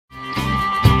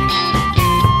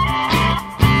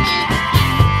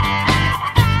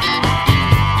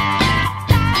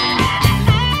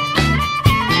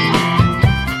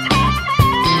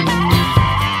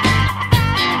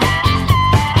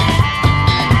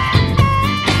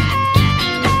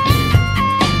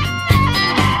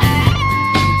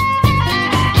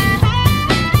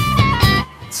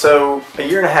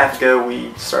and a half ago,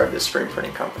 we started this screen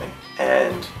printing company,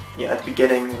 and at the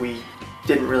beginning we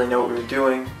didn't really know what we were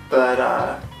doing, but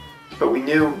we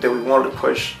knew that we wanted to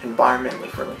push environmentally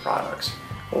friendly products.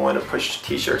 We wanted to push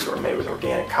t-shirts that were made with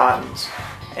organic cottons,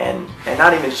 and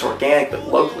not even just organic, but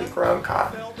locally grown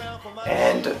cotton.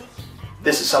 And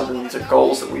this is something, these are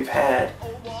goals that we've had,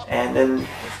 and then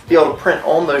be able to print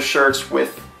on those shirts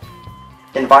with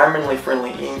environmentally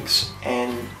friendly inks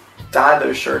and dye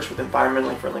those shirts with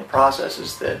environmentally friendly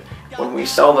processes that when we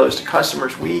sell those to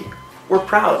customers, we're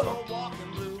proud of them.